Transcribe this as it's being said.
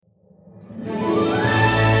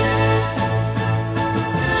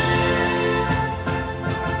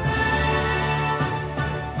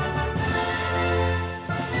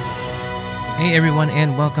Hey everyone,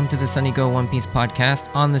 and welcome to the Sunny Go One Piece podcast.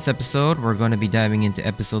 On this episode, we're going to be diving into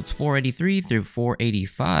episodes 483 through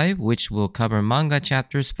 485, which will cover manga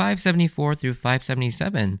chapters 574 through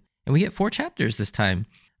 577. And we get 4 chapters this time.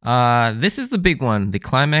 This is the big one, the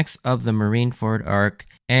climax of the Marineford arc.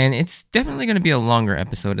 And it's definitely going to be a longer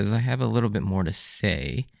episode as I have a little bit more to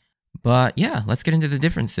say. But yeah, let's get into the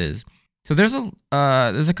differences. So there's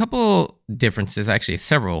a couple differences, actually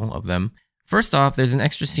several of them. First off, there's an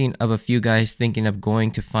extra scene of a few guys thinking of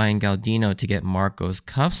going to find Galdino to get Marco's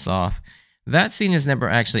cuffs off. That scene is never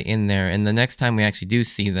actually in there, and the next time we actually do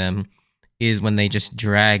see them is when they just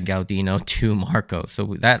drag Galdino to Marco.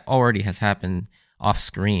 So that already has happened off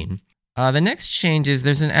screen. The next change is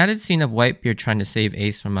there's an added scene of Whitebeard trying to save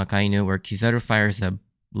Ace from Akainu where Kizaru fires a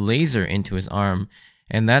laser into his arm,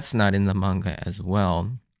 and that's not in the manga as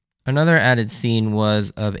well. Another added scene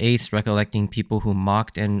was of Ace recollecting people who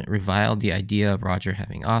mocked and reviled the idea of Roger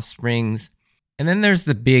having offsprings. And then there's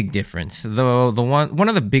the big difference, though one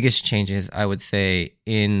of the biggest changes I would say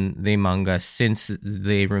in the manga since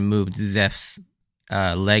they removed Zeph's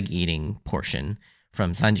leg eating portion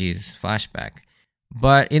from Sanji's flashback.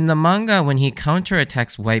 But in the manga, when he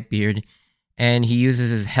counterattacks Whitebeard and he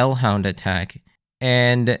uses his Hellhound attack,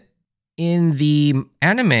 and in the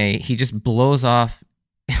anime he just blows off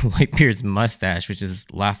Whitebeard's mustache, which is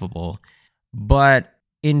laughable. But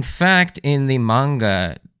in fact, in the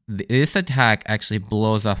manga, this attack actually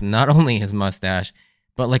blows off not only his mustache,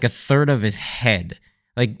 but like a third of his head.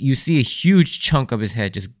 Like you see a huge chunk of his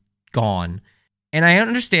head just gone. And I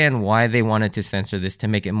understand why they wanted to censor this to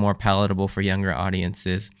make it more palatable for younger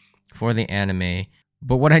audiences for the anime.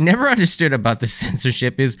 But what I never understood about the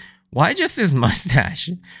censorship is why just his mustache?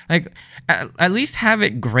 Like, at least have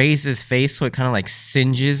it graze his face so it kind of like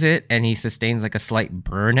singes it and he sustains like a slight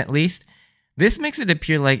burn at least. This makes it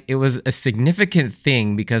appear like it was a significant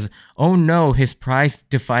thing because, oh no, his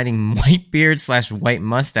prize-defining white beard / white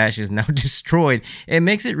mustache is now destroyed. It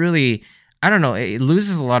makes it really, I don't know, it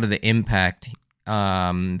loses a lot of the impact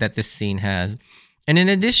that this scene has. And in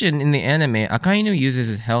addition, in the anime, Akainu uses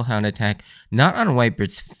his Hellhound attack not on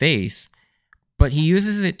Whitebeard's face, but he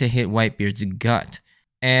uses it to hit Whitebeard's gut.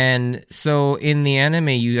 And so in the anime,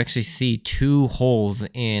 you actually see 2 holes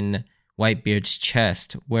in Whitebeard's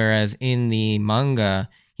chest, whereas in the manga,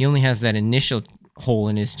 he only has that initial hole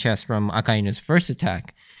in his chest from Akainu's first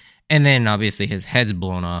attack. And then obviously his head's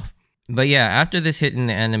blown off. But yeah, after this hit in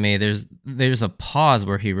the anime, there's a pause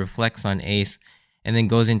where he reflects on Ace and then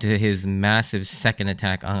goes into his massive second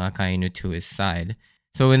attack on Akainu to his side.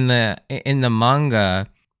 So in the manga,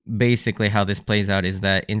 basically how this plays out is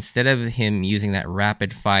that instead of him using that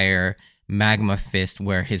rapid fire magma fist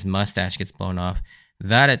where his mustache gets blown off,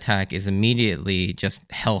 that attack is immediately just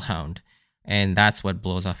Hellhound, and that's what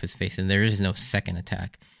blows off his face, and there is no second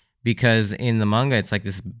attack. Because in the manga, it's like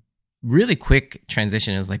this really quick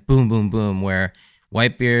transition. It was like boom, boom, boom, where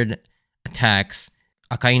Whitebeard attacks,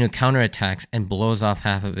 Akainu counterattacks, and blows off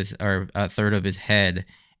half of his, or a third of his head,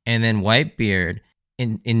 and then Whitebeard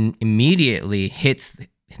immediately hits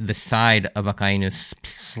the side of Akainu,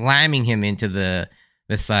 slamming him into the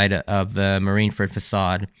side of the Marineford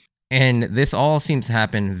facade. And this all seems to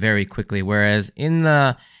happen very quickly, whereas in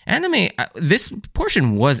the anime, this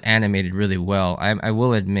portion was animated really well, I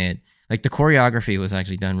will admit. Like, the choreography was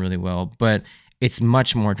actually done really well, but it's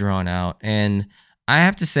much more drawn out. And I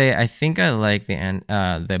have to say, I think I like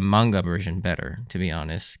the manga version better, to be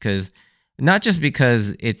honest. Not just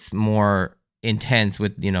because it's more intense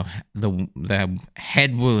with, you know, the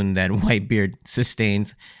head wound that Whitebeard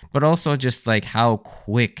sustains, but also just like how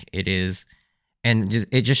quick it is, and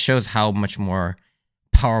it just shows how much more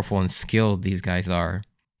powerful and skilled these guys are.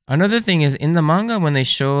 Another thing is in the manga, when they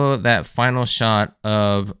show that final shot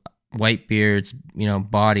of Whitebeard's, you know,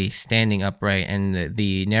 body standing upright, and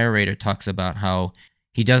the narrator talks about how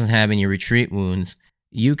he doesn't have any retreat wounds,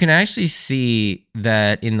 you can actually see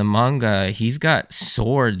that in the manga, he's got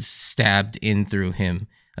swords stabbed in through him.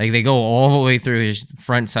 Like, they go all the way through his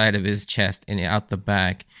front side of his chest and out the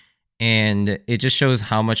back. And it just shows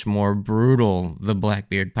how much more brutal the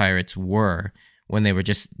Blackbeard pirates were when they were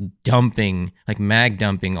just dumping, like mag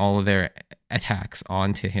dumping all of their attacks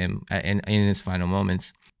onto him in his final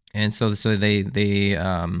moments. And so they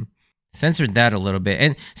censored that a little bit.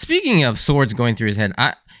 And speaking of swords going through his head,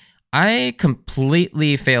 I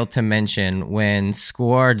completely failed to mention when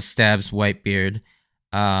Squard stabs Whitebeard.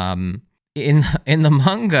 In the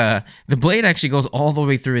manga, the blade actually goes all the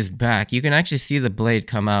way through his back. You can actually see the blade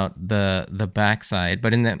come out the backside,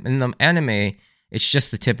 but in the anime, it's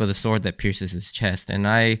just the tip of the sword that pierces his chest. And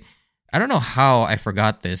I I don't know how I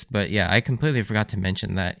forgot this, but yeah, I completely forgot to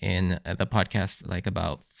mention that in the podcast like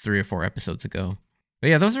about 3 or 4 episodes ago. But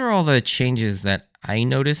yeah, those are all the changes that I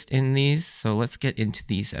noticed in these. So let's get into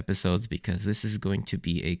these episodes because this is going to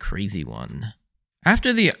be a crazy one.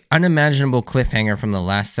 After the unimaginable cliffhanger from the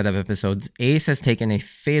last set of episodes, Ace has taken a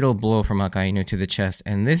fatal blow from Akainu to the chest,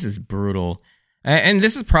 and this is brutal. And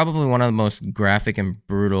this is probably one of the most graphic and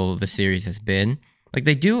brutal the series has been. Like,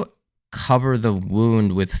 they do cover the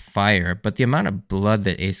wound with fire, but the amount of blood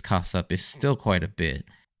that Ace coughs up is still quite a bit.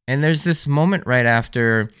 And there's this moment right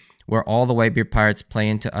after where all the Whitebeard pirates play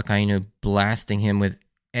into Akainu, blasting him with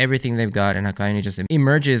everything they've got, and Akainu just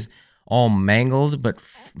emerges all mangled, but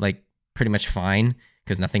like pretty much fine,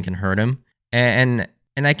 because nothing can hurt him. And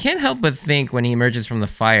I can't help but think when he emerges from the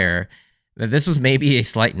fire that this was maybe a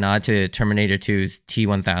slight nod to Terminator 2's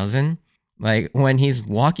T-1000. Like, when he's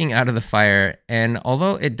walking out of the fire, and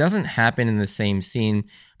although it doesn't happen in the same scene,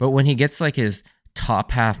 but when he gets like his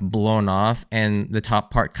top half blown off and the top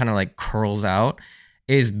part kind of like curls out,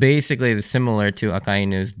 is basically similar to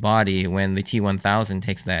Akainu's body when the T-1000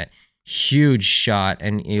 takes that huge shot,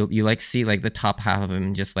 and you like see like the top half of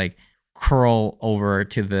him just like curl over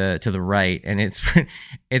to the right, and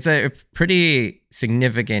it's a pretty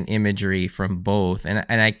significant imagery from both, and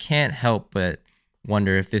I can't help but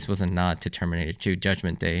wonder if this was a nod to Terminator 2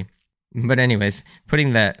 Judgment Day. But anyways,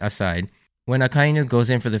 putting that aside, when Akainu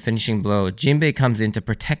goes in for the finishing blow, Jinbei comes in to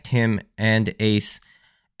protect him and Ace.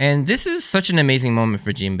 And this is such an amazing moment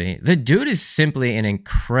for Jinbei. The dude is simply an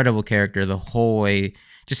incredible character the whole way,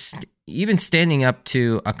 just even standing up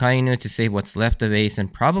to Akainu to save what's left of Ace,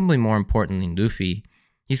 and probably more importantly, Luffy.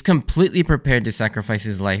 He's completely prepared to sacrifice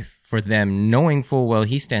his life for them, knowing full well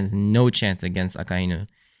he stands no chance against Akainu.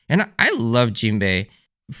 And I love Jinbei.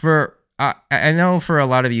 I know for a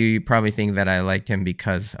lot of you probably think that I liked him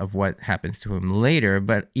because of what happens to him later,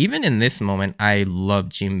 but even in this moment, I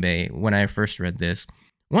loved Jinbei when I first read this.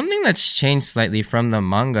 One thing that's changed slightly from the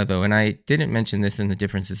manga, though, and I didn't mention this in the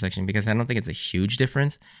differences section because I don't think it's a huge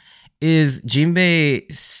difference, is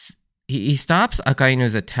Jinbei, he stops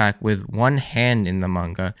Akainu's attack with one hand in the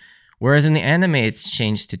manga, whereas in the anime it's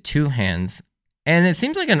changed to 2 hands. And it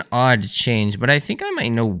seems like an odd change, but I think I might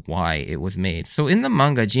know why it was made. So in the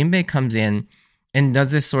manga, Jinbei comes in and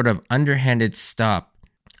does this sort of underhanded stop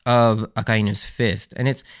of Akainu's fist. And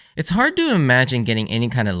it's hard to imagine getting any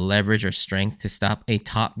kind of leverage or strength to stop a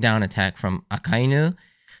top-down attack from Akainu.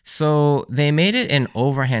 So they made it an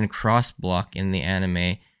overhand cross block in the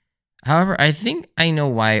anime. However, I think I know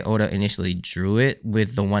why Oda initially drew it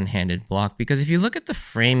with the one-handed block, because if you look at the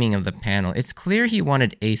framing of the panel, it's clear he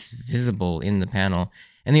wanted Ace visible in the panel,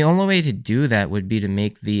 and the only way to do that would be to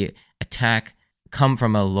make the attack come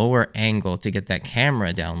from a lower angle to get that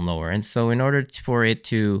camera down lower. And so in order for it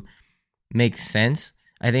to make sense,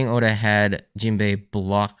 I think Oda had Jinbei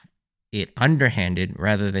block it underhanded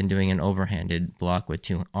rather than doing an overhanded block with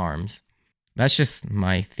 2 arms. That's just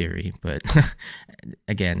my theory, but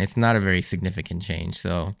again, it's not a very significant change.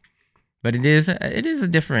 But it is a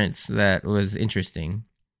difference that was interesting.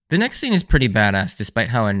 The next scene is pretty badass, despite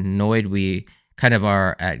how annoyed we kind of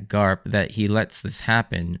are at Garp that he lets this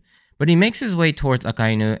happen. But he makes his way towards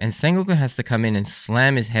Akainu, and Sengoku has to come in and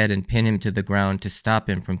slam his head and pin him to the ground to stop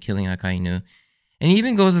him from killing Akainu. And he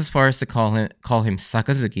even goes as far as to call him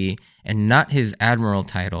Sakazuki and not his admiral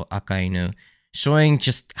title, Akainu, showing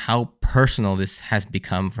just how personal this has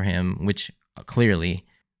become for him, which clearly.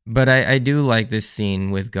 But I do like this scene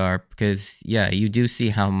with Garp because, yeah, you do see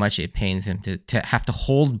how much it pains him to have to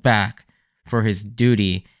hold back for his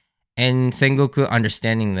duty, and Sengoku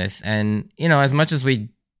understanding this. And, you know, as much as we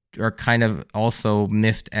are kind of also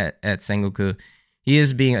miffed at Sengoku, he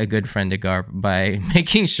is being a good friend to Garp by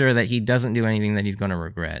making sure that he doesn't do anything that he's going to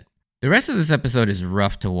regret. The rest of this episode is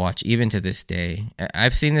rough to watch, even to this day.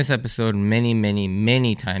 I've seen this episode many, many,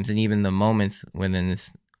 many times, and even the moments within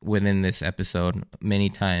this episode many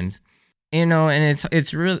times. You know, and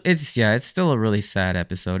it's still a really sad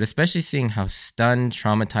episode, especially seeing how stunned,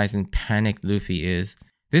 traumatized, and panicked Luffy is.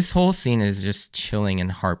 This whole scene is just chilling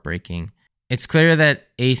and heartbreaking. It's clear that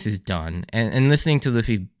Ace is done, and listening to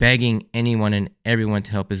Luffy begging anyone and everyone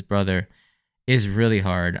to help his brother is really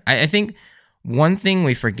hard. I think one thing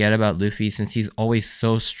we forget about Luffy, since he's always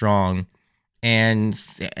so strong, and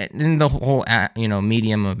in the whole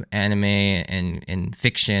medium of anime and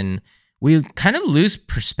fiction, we kind of lose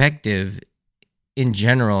perspective in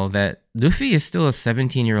general that Luffy is still a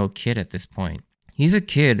 17-year-old kid at this point. He's a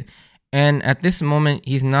kid, and at this moment,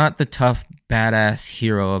 he's not the tough, badass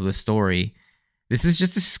hero of the story. This is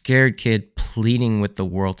just a scared kid pleading with the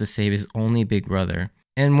world to save his only big brother.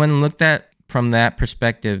 And when looked at from that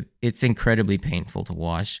perspective, it's incredibly painful to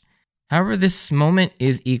watch. However, this moment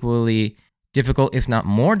is equally difficult, if not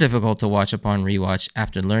more difficult, to watch upon rewatch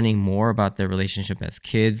after learning more about their relationship as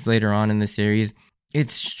kids later on in the series.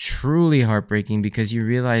 It's truly heartbreaking because you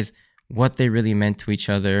realize what they really meant to each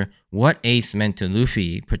other, what Ace meant to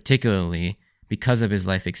Luffy, particularly because of his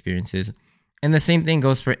life experiences. And the same thing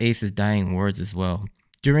goes for Ace's dying words as well.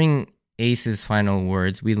 During Ace's final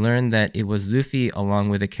words, we learned that it was Luffy, along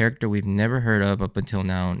with a character we've never heard of up until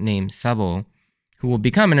now, named Sabo, who will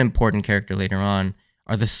become an important character later on,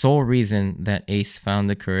 are the sole reason that Ace found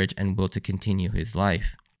the courage and will to continue his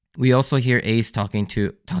life. We also hear Ace talking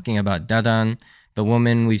about Dadan, the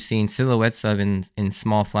woman we've seen silhouettes of in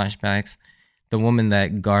small flashbacks, the woman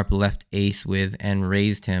that Garp left Ace with and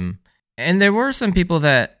raised him. And there were some people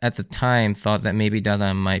that at the time thought that maybe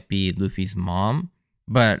Dadan might be Luffy's mom,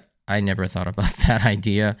 but I never thought about that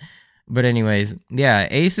idea. But anyways, yeah,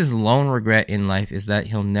 Ace's lone regret in life is that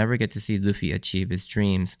he'll never get to see Luffy achieve his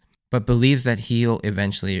dreams, but believes that he'll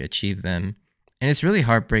eventually achieve them. And it's really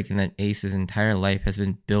heartbreaking that Ace's entire life has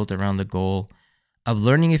been built around the goal of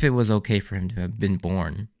learning if it was okay for him to have been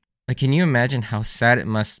born. Like, can you imagine how sad it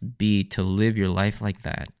must be to live your life like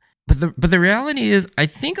that? But the reality is, I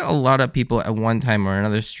think a lot of people at one time or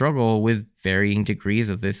another struggle with varying degrees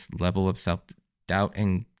of this level of self-doubt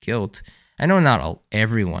and guilt. I know not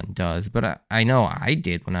everyone does, but I know I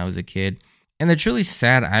did when I was a kid. And the truly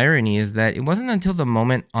sad irony is that it wasn't until the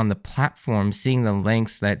moment on the platform, seeing the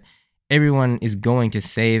lengths that everyone is going to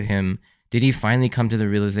save him, did he finally come to the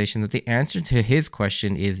realization that the answer to his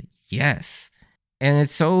question is yes. And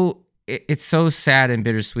it's so sad and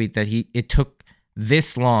bittersweet that it took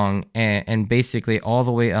this long and basically all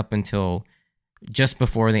the way up until just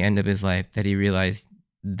before the end of his life that he realized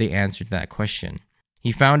the answer to that question.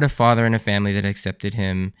 He found a father and a family that accepted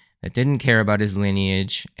him, that didn't care about his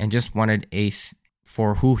lineage, and just wanted Ace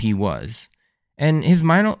for who he was. And his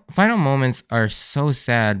final moments are so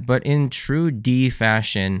sad, but in true D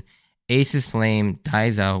fashion, Ace's flame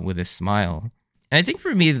dies out with a smile. And I think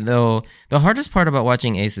for me, though, the hardest part about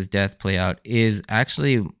watching Ace's death play out is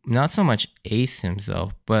actually not so much Ace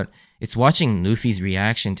himself, but it's watching Luffy's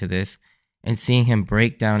reaction to this and seeing him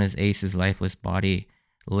break down as Ace's lifeless body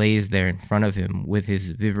lays there in front of him with his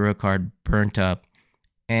Vivre card burnt up.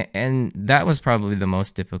 And that was probably the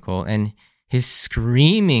most difficult. And his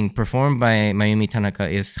screaming performed by Mayumi Tanaka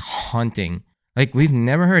is haunting. Like, we've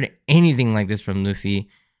never heard anything like this from Luffy.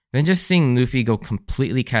 Then just seeing Luffy go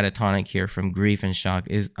completely catatonic here from grief and shock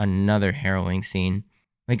is another harrowing scene.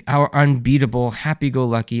 Like, our unbeatable,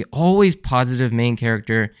 happy-go-lucky, always positive main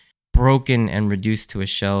character, broken and reduced to a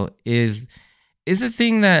shell, is a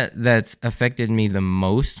thing that's affected me the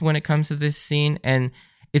most when it comes to this scene. And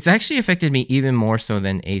it's actually affected me even more so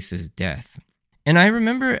than Ace's death. And I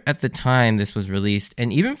remember at the time this was released,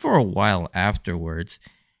 and even for a while afterwards,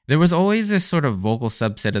 there was always this sort of vocal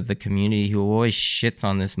subset of the community who always shits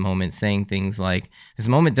on this moment, saying things like, this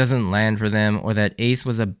moment doesn't land for them, or that Ace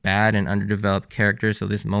was a bad and underdeveloped character, so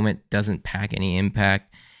this moment doesn't pack any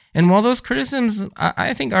impact. And while those criticisms,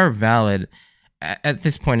 I think, are valid at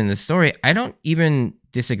this point in the story, I don't even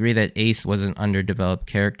disagree that Ace was an underdeveloped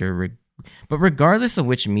character. But regardless of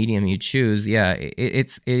which medium you choose, yeah,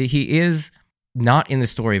 he is not in the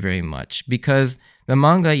story very much, because the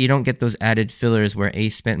manga, you don't get those added fillers where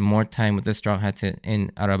Ace spent more time with the Straw Hats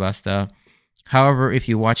in Arabasta. However, if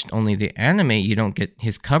you watched only the anime, you don't get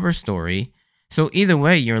his cover story. So either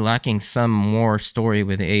way, you're lacking some more story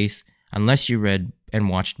with Ace, unless you read and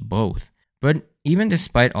watched both. But even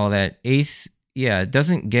despite all that, Ace, yeah,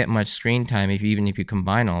 doesn't get much screen time even if you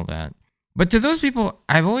combine all that. But to those people,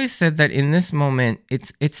 I've always said that in this moment,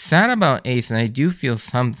 it's sad about Ace, and I do feel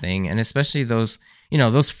something, and especially those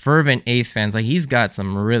fervent Ace fans. Like, he's got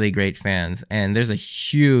some really great fans, and there's a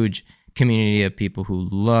huge community of people who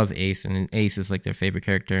love Ace, and Ace is like their favorite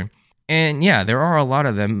character. And yeah, there are a lot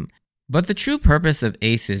of them. But the true purpose of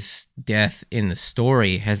Ace's death in the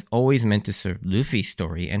story has always meant to serve Luffy's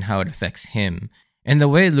story and how it affects him. And the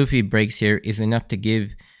way Luffy breaks here is enough to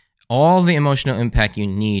give all the emotional impact you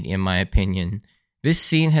need, in my opinion. This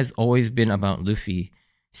scene has always been about Luffy.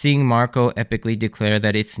 Seeing Marco epically declare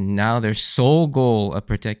that it's now their sole goal of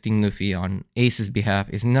protecting Luffy on Ace's behalf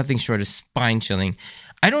is nothing short of spine-chilling.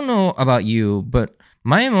 I don't know about you, but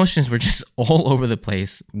my emotions were just all over the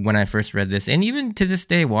place when I first read this, and even to this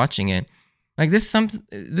day watching it. Like, this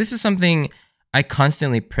is something I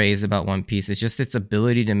constantly praise about One Piece. It's just its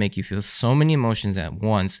ability to make you feel so many emotions at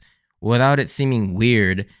once without it seeming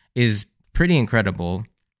weird is pretty incredible.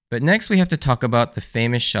 But next we have to talk about the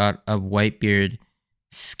famous shot of Whitebeard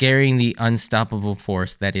scaring the unstoppable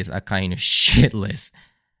force that is Akainu shitless.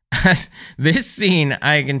 This scene,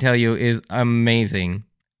 I can tell you, is amazing.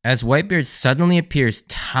 as Whitebeard suddenly appears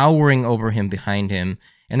towering over him behind him.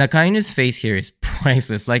 And Akainu's face here is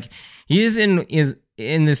priceless. Like, he is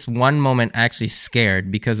in this one moment actually scared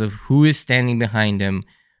because of who is standing behind him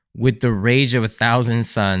with the rage of 1,000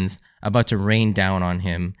 suns about to rain down on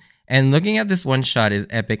him. And looking at this one shot is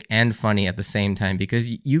epic and funny at the same time, because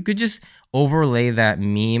you could just overlay that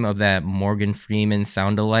meme of that Morgan Freeman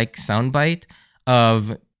sound-alike soundbite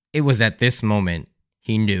of, it was at this moment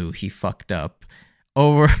he knew he fucked up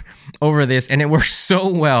over this, and it works so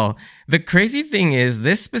well. The crazy thing is,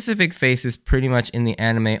 this specific face is pretty much in the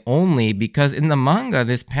anime only because in the manga,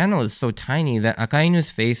 this panel is so tiny that Akainu's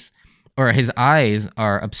face, or his eyes,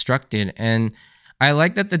 are obstructed. And I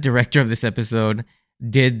like that the director of this episode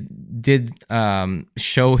did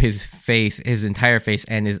show his face, his entire face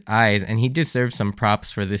and his eyes, and he deserves some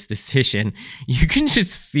props for this decision. You can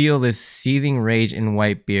just feel this seething rage in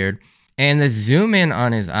Whitebeard, and the zoom in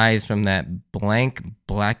on his eyes from that blank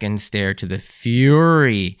blackened stare to the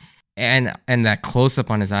fury and that close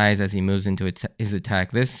up on his eyes as he moves into his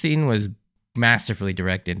attack. This scene was masterfully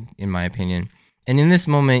directed, in my opinion. And in this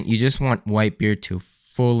moment, you just want Whitebeard to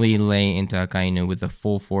fully lay into Akainu with the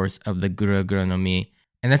full force of the Gura Gura no Mi.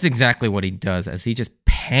 And that's exactly what he does, as he just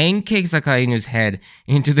pancakes Akainu's head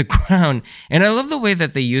into the ground. And I love the way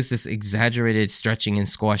that they use this exaggerated stretching and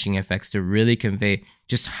squashing effects to really convey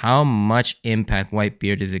just how much impact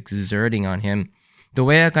Whitebeard is exerting on him. The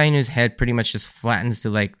way Akainu's head pretty much just flattens to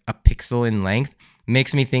like a pixel in length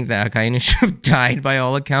makes me think that Akainu should have died by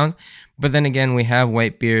all accounts. But then again, we have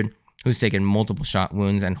Whitebeard, who's taken multiple shot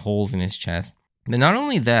wounds and holes in his chest. But not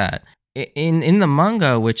only that, in the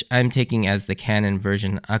manga, which I'm taking as the canon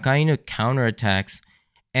version, Akainu counterattacks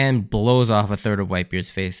and blows off a third of Whitebeard's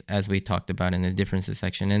face, as we talked about in the differences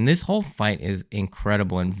section. And this whole fight is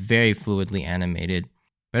incredible and very fluidly animated.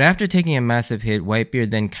 But after taking a massive hit, Whitebeard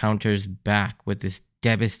then counters back with this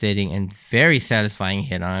devastating and very satisfying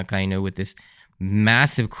hit on Akainu with this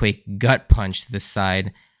massive quick gut punch to the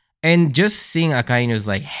side. And just seeing Akainu's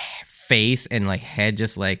like face and like head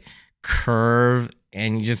just like curve,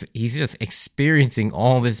 and he's just experiencing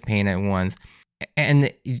all this pain at once.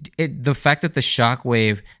 And the fact that the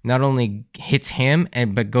shockwave not only hits him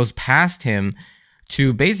but goes past him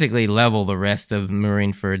to basically level the rest of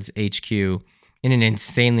Marineford's HQ in an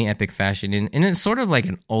insanely epic fashion, and it's sort of like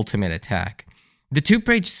an ultimate attack. The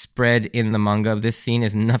 2-page spread in the manga of this scene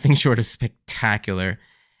is nothing short of spectacular,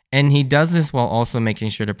 and he does this while also making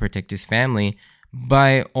sure to protect his family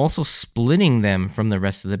by also splitting them from the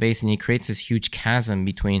rest of the base, and he creates this huge chasm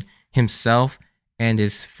between himself and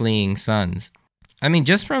his fleeing sons. I mean,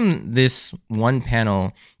 just from this one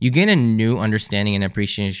panel, you gain a new understanding and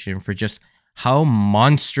appreciation for just how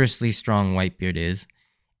monstrously strong Whitebeard is.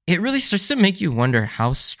 It really starts to make you wonder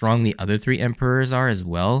how strong the other 3 emperors are as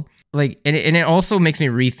well. Like, and it also makes me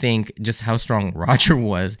rethink just how strong Roger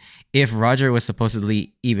was, if Roger was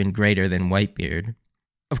supposedly even greater than Whitebeard.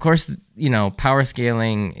 Of course, you know, power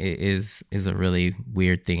scaling is a really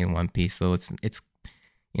weird thing in One Piece, so it's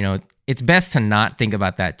you know, it's best to not think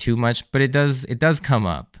about that too much, but it does come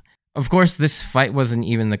up. Of course, this fight wasn't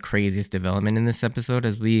even the craziest development in this episode,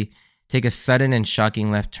 as we take a sudden and shocking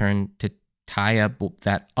left turn to tie up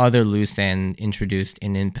that other loose end introduced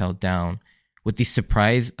in Impel Down, with the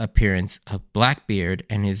surprise appearance of Blackbeard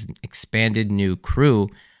and his expanded new crew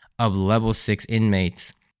of level 6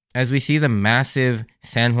 inmates, as we see the massive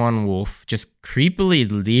San Juan Wolf just creepily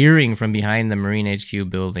leering from behind the Marine HQ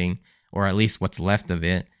building, or at least what's left of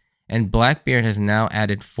it. And Blackbeard has now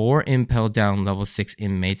added 4 Impel Down level 6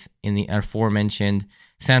 inmates in the aforementioned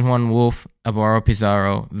San Juan Wolf, Alvaro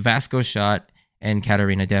Pizarro, Vasco Shot, and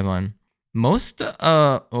Katarina Devon, most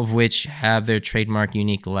of which have their trademark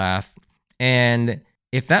unique laugh. And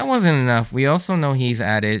if that wasn't enough, we also know he's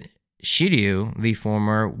added Shiryu, the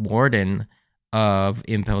former warden of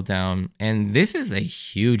Impel Down, and this is a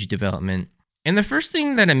huge development. And the first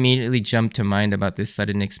thing that immediately jumped to mind about this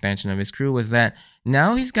sudden expansion of his crew was that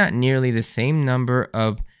now he's got nearly the same number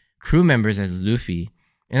of crew members as Luffy.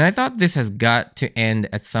 And I thought this has got to end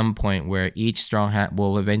at some point, where each Straw Hat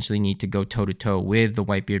will eventually need to go toe-to-toe with the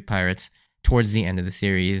Whitebeard pirates towards the end of the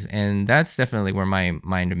series, and that's definitely where my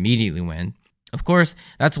mind immediately went. Of course,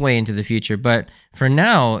 that's way into the future, but for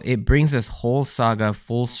now, it brings this whole saga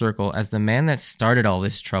full circle, as the man that started all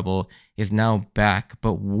this trouble is now back.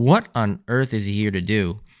 But what on earth is he here to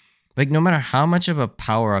do? Like, no matter how much of a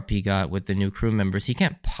power-up he got with the new crew members, he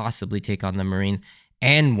can't possibly take on the Marine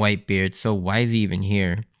and Whitebeard, so why is he even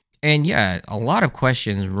here? And yeah, a lot of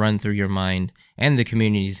questions run through your mind and the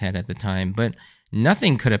community's head at the time, but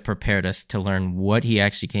nothing could have prepared us to learn what he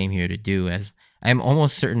actually came here to do, as I am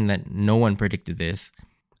almost certain that no one predicted this.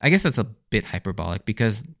 I guess that's a bit hyperbolic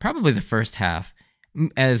because probably the first half,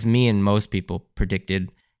 as me and most people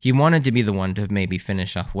predicted, he wanted to be the one to maybe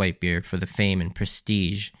finish off Whitebeard for the fame and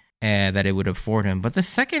prestige that it would afford him. But the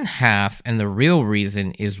second half and the real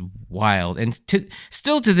reason is wild. And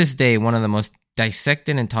still to this day, one of the most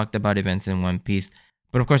dissected and talked about events in One Piece.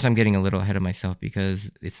 But of course, I'm getting a little ahead of myself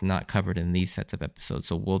because it's not covered in these sets of episodes.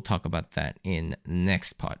 So we'll talk about that in the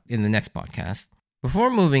next podcast. Before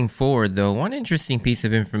moving forward, though, one interesting piece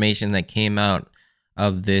of information that came out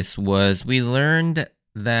of this was we learned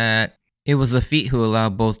that it was Lafitte who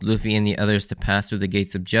allowed both Luffy and the others to pass through the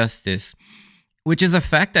gates of justice, which is a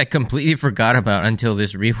fact I completely forgot about until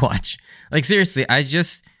this rewatch. Like, seriously, I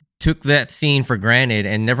just took that scene for granted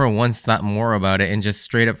and never once thought more about it and just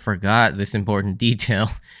straight up forgot this important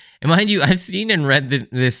detail. And mind you, I've seen and read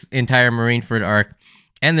this entire Marineford arc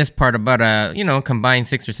and this part about, combined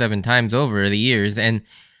 6 or 7 times over the years. And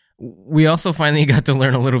we also finally got to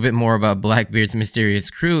learn a little bit more about Blackbeard's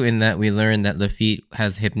mysterious crew in that we learned that Lafitte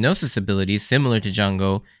has hypnosis abilities similar to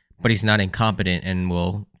Django, but he's not incompetent and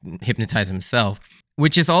will hypnotize himself,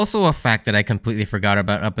 which is also a fact that I completely forgot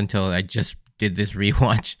about up until I just did this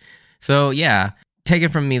rewatch. So yeah, take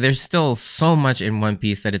it from me, there's still so much in One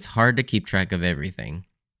Piece that it's hard to keep track of everything.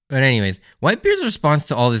 But anyways, Whitebeard's response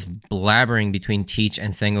to all this blabbering between Teach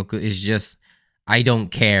and Sengoku is just, I don't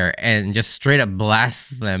care, and just straight up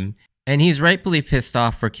blasts them. And he's rightfully pissed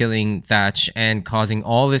off for killing Thatch and causing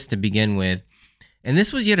all this to begin with. And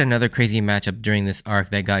this was yet another crazy matchup during this arc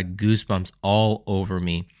that got goosebumps all over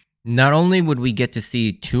me. Not only would we get to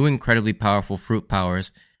see 2 incredibly powerful fruit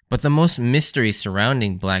powers, but the most mystery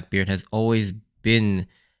surrounding Blackbeard has always been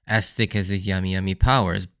as thick as his yummy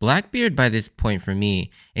powers. Blackbeard, by this point for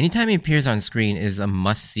me, anytime he appears on screen is a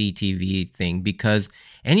must-see TV thing because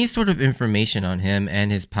any sort of information on him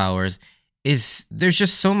and his powers there's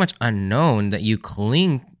just so much unknown that you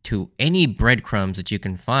cling to any breadcrumbs that you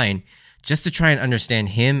can find just to try and understand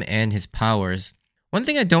him and his powers. One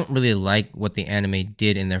thing I don't really like what the anime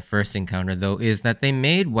did in their first encounter, though, is that they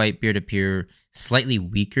made Whitebeard appear slightly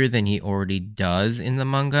weaker than he already does in the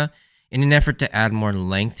manga in an effort to add more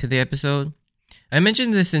length to the episode. I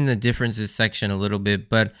mentioned this in the differences section a little bit,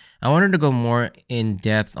 but I wanted to go more in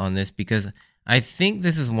depth on this because I think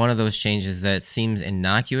this is one of those changes that seems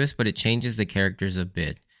innocuous, but it changes the characters a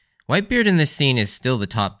bit. Whitebeard in this scene is still the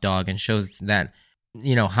top dog and shows that,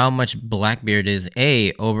 how much Blackbeard is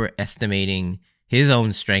A, overestimating his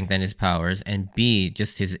own strength and his powers, and B,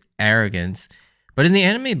 just his arrogance. But in the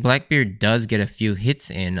anime, Blackbeard does get a few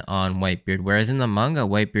hits in on Whitebeard, whereas in the manga,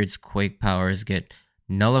 Whitebeard's quake powers get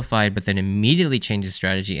nullified, but then immediately changes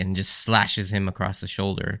strategy and just slashes him across the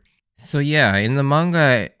shoulder. So yeah, in the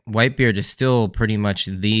manga, Whitebeard is still pretty much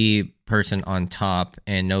the person on top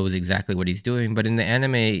and knows exactly what he's doing, but in the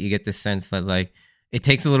anime, you get the sense that it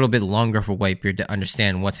takes a little bit longer for Whitebeard to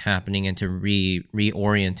understand what's happening and to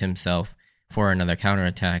reorient himself for another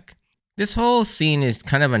counterattack. This whole scene is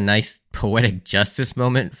kind of a nice poetic justice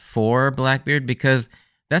moment for Blackbeard because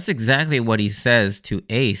that's exactly what he says to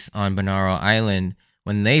Ace on Banaro Island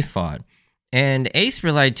when they fought. And Ace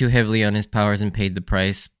relied too heavily on his powers and paid the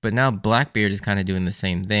price, but now Blackbeard is kind of doing the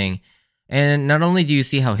same thing. And not only do you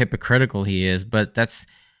see how hypocritical he is, but that's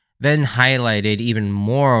then highlighted even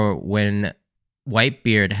more when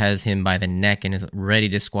Whitebeard has him by the neck and is ready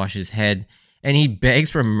to squash his head. And he begs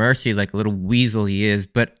for mercy like a little weasel he is,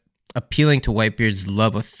 but appealing to Whitebeard's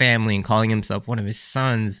love of family and calling himself one of his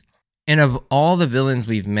sons. And of all the villains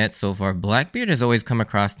we've met so far, Blackbeard has always come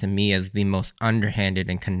across to me as the most underhanded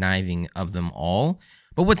and conniving of them all.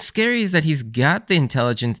 But what's scary is that he's got the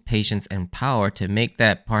intelligence, patience, and power to make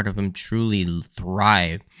that part of him truly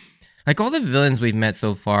thrive. Like all the villains we've met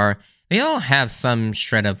so far, they all have some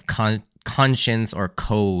shred of conscience or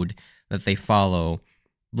code that they follow.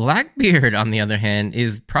 Blackbeard, on the other hand,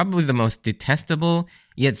 is probably the most detestable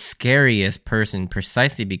yet scariest person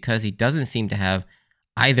precisely because he doesn't seem to have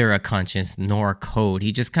either a conscience nor a code.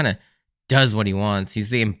 He just kind of does what he wants. He's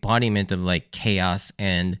the embodiment of chaos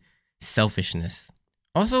and selfishness.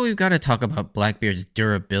 Also, we've got to talk about Blackbeard's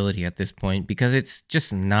durability at this point because it's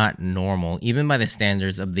just not normal, even by the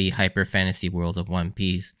standards of the hyper fantasy world of One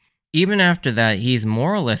Piece. Even after that, he's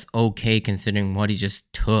more or less okay considering what he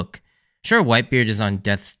just took. Sure, Whitebeard is on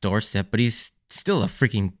death's doorstep, but he's still a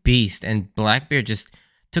freaking beast, and Blackbeard just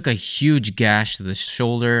took a huge gash to the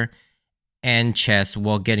shoulder and chest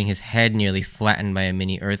while getting his head nearly flattened by a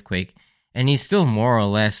mini earthquake, and he's still more or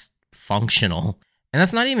less functional. And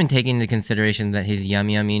that's not even taking into consideration that his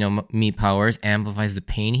Yami no Mi powers amplifies the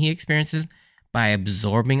pain he experiences by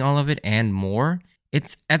absorbing all of it and more.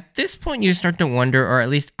 It's at this point you start to wonder, or at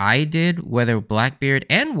least I did, whether Blackbeard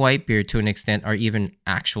and Whitebeard to an extent are even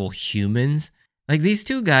actual humans. Like, these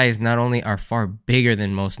two guys not only are far bigger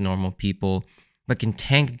than most normal people, but can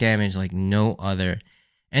tank damage like no other.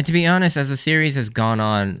 And to be honest, as the series has gone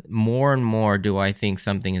on, more and more do I think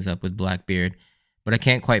something is up with Blackbeard, but I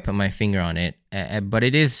can't quite put my finger on it. But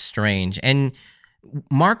it is strange. And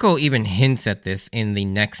Marco even hints at this in the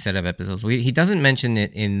next set of episodes. He doesn't mention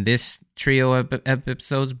it in this trio of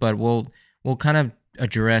episodes, but we'll kind of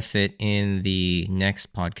address it in the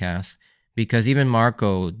next podcast, because even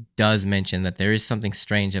Marco does mention that there is something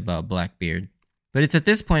strange about Blackbeard. But it's at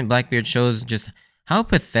this point Blackbeard shows just how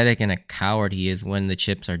pathetic and a coward he is when the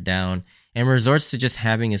chips are down, and resorts to just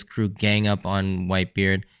having his crew gang up on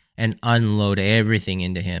Whitebeard and unload everything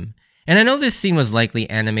into him. And I know this scene was likely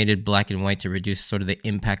animated black and white to reduce sort of the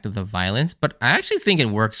impact of the violence, but I actually think it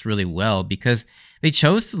works really well because they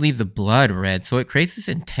chose to leave the blood red, so it creates this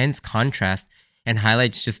intense contrast and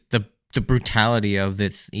highlights just the brutality of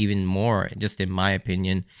this even more, just in my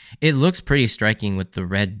opinion. It looks pretty striking with the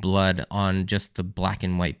red blood on just the black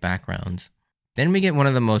and white backgrounds. Then we get one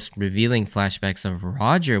of the most revealing flashbacks of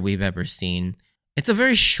Roger we've ever seen. It's a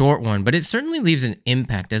very short one, but it certainly leaves an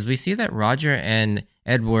impact as we see that Roger and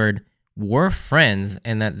Edward were friends,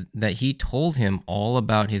 and that he told him all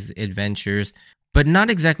about his adventures, but not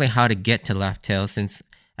exactly how to get to Laugh-Tale, since,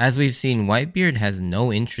 as we've seen, Whitebeard has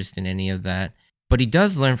no interest in any of that. But he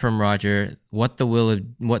does learn from Roger what the will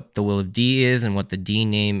of D is and what the D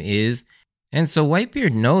name is, and so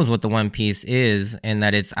Whitebeard knows what the One Piece is and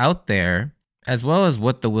that it's out there, as well as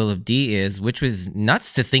what the will of D is, which was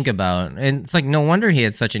nuts to think about. And it's like, no wonder he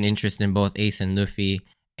had such an interest in both Ace and Luffy.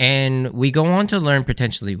 And we go on to learn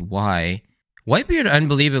potentially why. Whitebeard,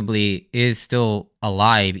 unbelievably, is still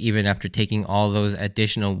alive even after taking all those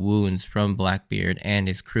additional wounds from Blackbeard and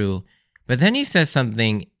his crew. But then he says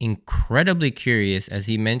something incredibly curious as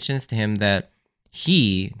he mentions to him that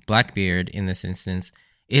he, Blackbeard in this instance,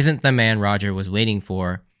 isn't the man Roger was waiting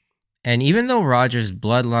for. And even though Roger's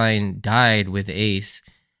bloodline died with Ace,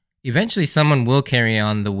 eventually someone will carry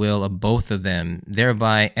on the will of both of them,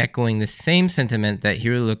 thereby echoing the same sentiment that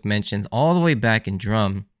Hiruluk mentions all the way back in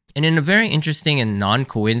Drum. And in a very interesting and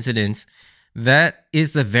non-coincidence, that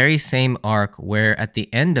is the very same arc where at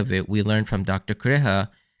the end of it we learn from Dr. Kureha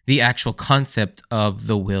the actual concept of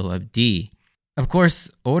the will of D. Of course,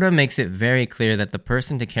 Oda makes it very clear that the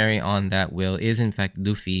person to carry on that will is in fact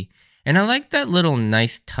Luffy, and I like that little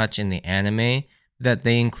nice touch in the anime that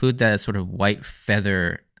they include that sort of white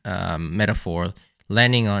feather metaphor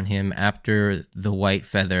landing on him after the white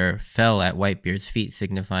feather fell at Whitebeard's feet,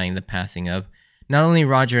 signifying the passing of not only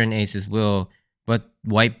Roger and Ace's will, but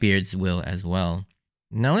Whitebeard's will as well.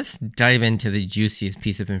 Now let's dive into the juiciest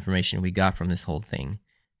piece of information we got from this whole thing.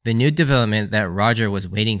 The new development that Roger was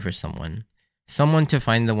waiting for someone to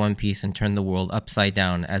find the One Piece and turn the world upside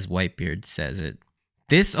down, as Whitebeard says it.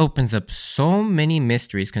 This opens up so many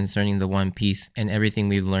mysteries concerning the One Piece and everything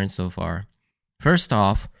we've learned so far. First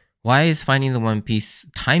off, why is finding the One Piece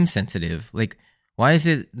time sensitive? Like, why is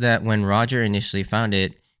it that when Roger initially found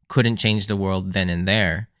it, couldn't change the world then and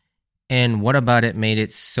there? And what about it made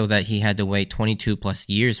it so that he had to wait 22 plus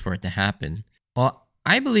years for it to happen? Well,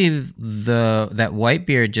 I believe that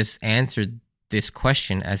Whitebeard just answered this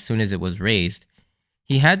question as soon as it was raised.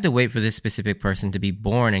 He had to wait for this specific person to be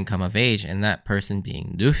born and come of age, and that person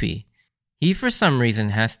being Luffy. He, for some reason,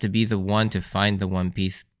 has to be the one to find the One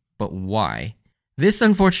Piece, but why? This,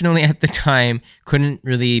 unfortunately, at the time, couldn't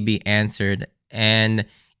really be answered, and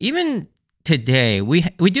even today, we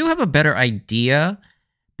do have a better idea,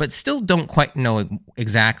 but still don't quite know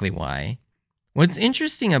exactly why. What's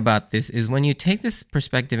interesting about this is when you take this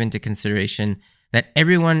perspective into consideration that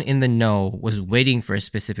everyone in the know was waiting for a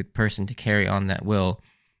specific person to carry on that will,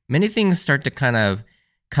 many things start to kind of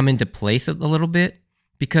come into place a little bit,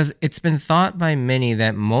 because it's been thought by many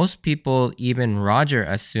that most people, even Roger,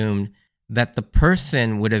 assumed that the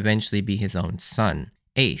person would eventually be his own son,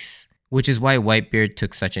 Ace, which is why Whitebeard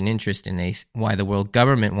took such an interest in Ace, why the world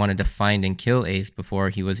government wanted to find and kill Ace before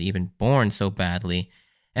he was even born so badly,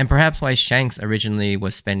 and perhaps why Shanks originally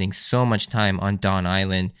was spending so much time on Dawn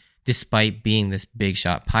Island despite being this big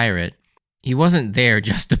shot pirate. He wasn't there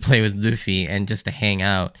just to play with Luffy and just to hang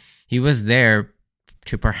out. He was there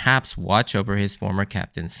to perhaps watch over his former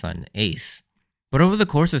captain's son, Ace. But over the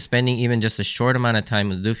course of spending even just a short amount of time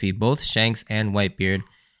with Luffy, both Shanks and Whitebeard,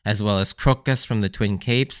 as well as Crocus from the Twin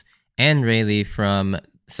Capes and Rayleigh from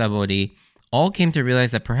Sabaody, all came to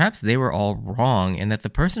realize that perhaps they were all wrong and that the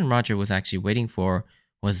person Roger was actually waiting for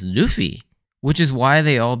was Luffy, which is why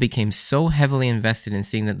they all became so heavily invested in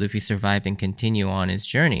seeing that Luffy survived and continue on his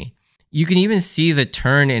journey. You can even see the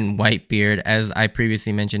turn in Whitebeard, as I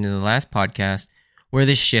previously mentioned in the last podcast, where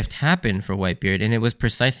this shift happened for Whitebeard, and it was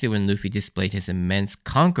precisely when Luffy displayed his immense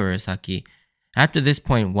Conqueror's Haki. After this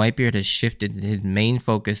point, Whitebeard has shifted his main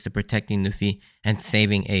focus to protecting Luffy and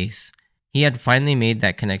saving Ace. He had finally made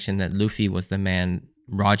that connection that Luffy was the man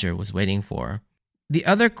Roger was waiting for. The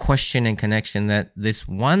other question and connection that this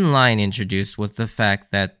one line introduced was the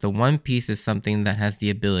fact that the One Piece is something that has the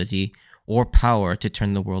ability or power to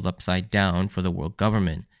turn the world upside down for the world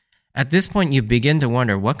government. At this point, you begin to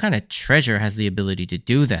wonder what kind of treasure has the ability to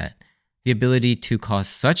do that. The ability to cause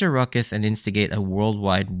such a ruckus and instigate a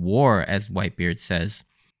worldwide war, as Whitebeard says.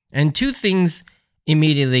 And two things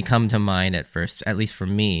immediately come to mind at first, at least for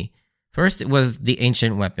me. First, it was the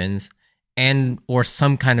ancient weapons, or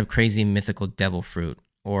some kind of crazy mythical devil fruit,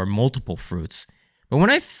 or multiple fruits. But when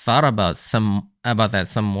I thought about that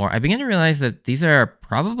some more, I began to realize that these are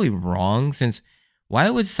probably wrong, since why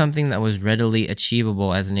would something that was readily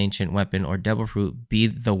achievable as an ancient weapon or devil fruit be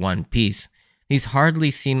the One Piece? These hardly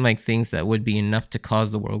seem like things that would be enough to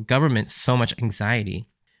cause the world government so much anxiety.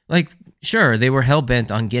 Like, sure, they were hell-bent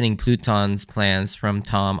on getting Pluton's plans from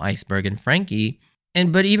Tom, Iceberg, and Frankie,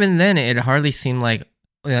 but even then, it hardly seemed like,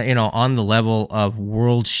 on the level of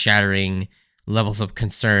world-shattering levels of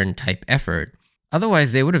concern type effort.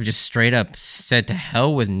 Otherwise, they would have just straight up said to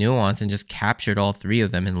hell with Nuance and just captured all three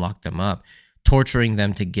of them and locked them up, torturing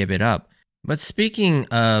them to give it up. But speaking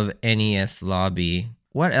of NES Lobby,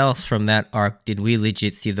 what else from that arc did we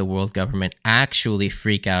legit see the world government actually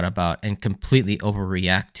freak out about and completely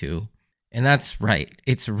overreact to? And that's right,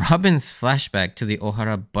 it's Robin's flashback to the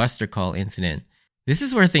Ohara Buster Call incident. This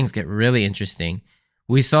is where things get really interesting.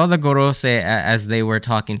 We saw the Gorose as they were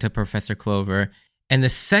talking to Professor Clover, and the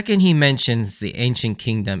second he mentions the Ancient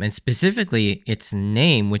Kingdom, and specifically its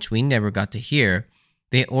name, which we never got to hear,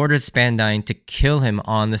 they ordered Spandine to kill him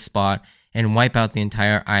on the spot and wipe out the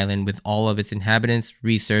entire island with all of its inhabitants,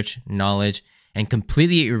 research, knowledge, and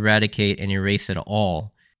completely eradicate and erase it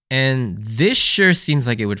all. And this sure seems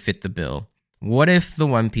like it would fit the bill. What if the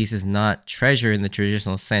One Piece is not treasure in the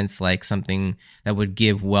traditional sense, like something that would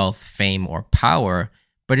give wealth, fame, or power,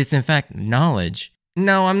 but it's in fact knowledge?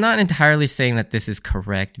 Now, I'm not entirely saying that this is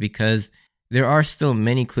correct, because there are still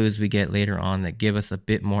many clues we get later on that give us a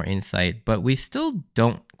bit more insight, but we still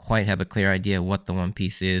don't quite have a clear idea what the One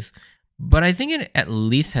Piece is. But I think it at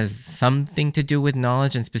least has something to do with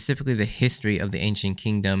knowledge, and specifically the history of the Ancient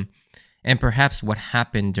Kingdom, and perhaps what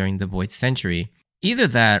happened during the Void Century. Either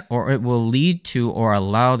that, or it will lead to or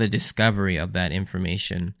allow the discovery of that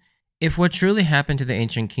information. If what truly happened to the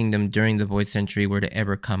Ancient Kingdom during the Void Century were to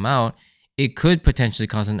ever come out, it could potentially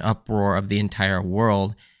cause an uproar of the entire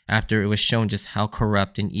world after it was shown just how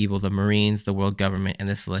corrupt and evil the Marines, the world government, and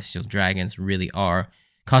the Celestial Dragons really are,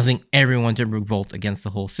 causing everyone to revolt against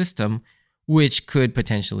the whole system, which could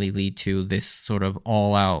potentially lead to this sort of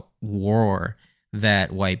all-out war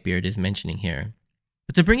that Whitebeard is mentioning here.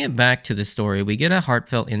 But to bring it back to the story, we get a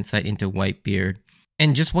heartfelt insight into Whitebeard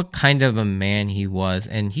and just what kind of a man he was,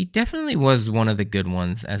 and he definitely was one of the good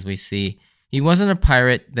ones, as we see. He wasn't a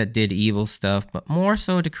pirate that did evil stuff, but more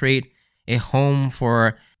so to create a home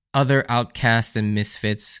for other outcasts and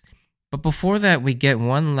misfits. But before that, we get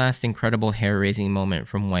one last incredible hair-raising moment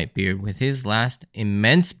from Whitebeard. With his last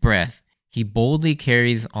immense breath, he boldly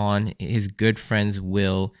carries on his good friend's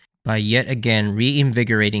will by yet again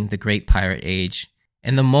reinvigorating the Great Pirate Age.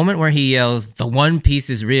 And the moment where he yells, "The One Piece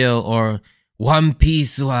is real," or "One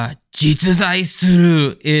Piece wa jitsuzai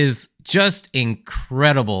suru," is just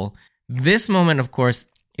incredible. This moment, of course,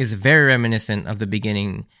 is very reminiscent of the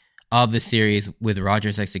beginning of the series with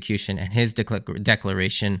Roger's execution and his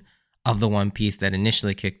declaration of the One Piece that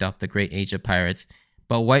initially kicked off the Great Age of Pirates.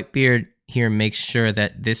 But Whitebeard here makes sure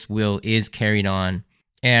that this will is carried on.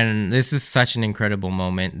 And this is such an incredible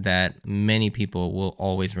moment that many people will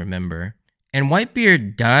always remember. And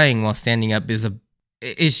Whitebeard dying while standing up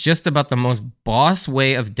is just about the most boss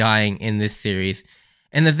way of dying in this series.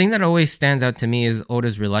 And the thing that always stands out to me is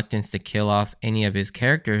Oda's reluctance to kill off any of his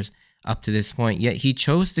characters up to this point, yet he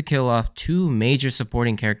chose to kill off two major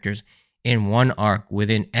supporting characters in one arc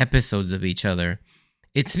within episodes of each other.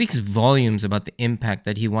 It speaks volumes about the impact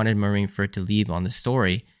that he wanted Marineford to leave on the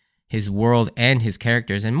story, his world, and his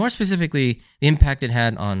characters, and more specifically, the impact it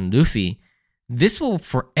had on Luffy. This will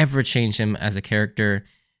forever change him as a character,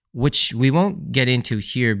 which we won't get into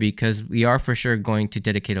here because we are for sure going to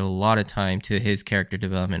dedicate a lot of time to his character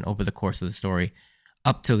development over the course of the story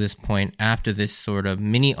up to this point, after this sort of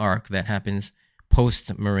mini arc that happens post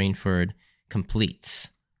Marineford completes.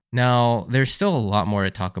 Now, there's still a lot more to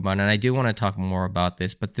talk about, and I do want to talk more about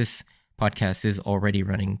this, but this podcast is already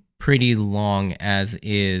running pretty long as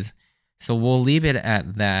is. So we'll leave it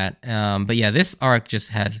at that. But yeah, this arc just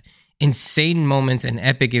has insane moments and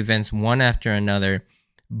epic events one after another.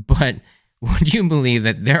 But would you believe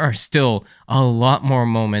that there are still a lot more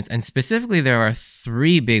moments? And specifically, there are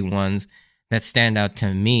 3 big ones that stand out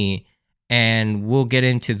to me. And we'll get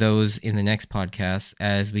into those in the next podcast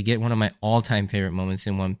as we get one of my all-time favorite moments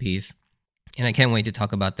in One Piece. And I can't wait to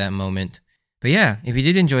talk about that moment. But yeah, if you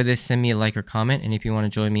did enjoy this, send me a like or comment. And if you want to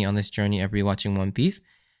join me on this journey of rewatching One Piece,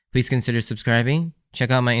 please consider subscribing.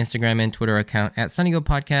 Check out my Instagram and Twitter account at SunnyGo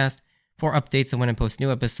Podcast for updates on when I post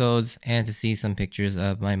new episodes and to see some pictures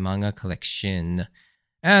of my manga collection.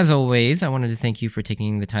 As always, I wanted to thank you for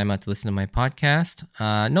taking the time out to listen to my podcast.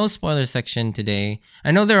 No spoiler section today.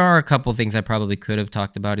 I know there are a couple things I probably could have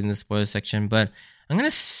talked about in the spoiler section, but I'm going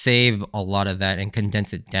to save a lot of that and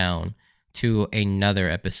condense it down to another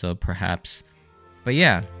episode perhaps. But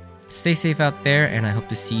yeah, stay safe out there, and I hope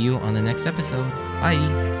to see you on the next episode.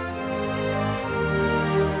 Bye!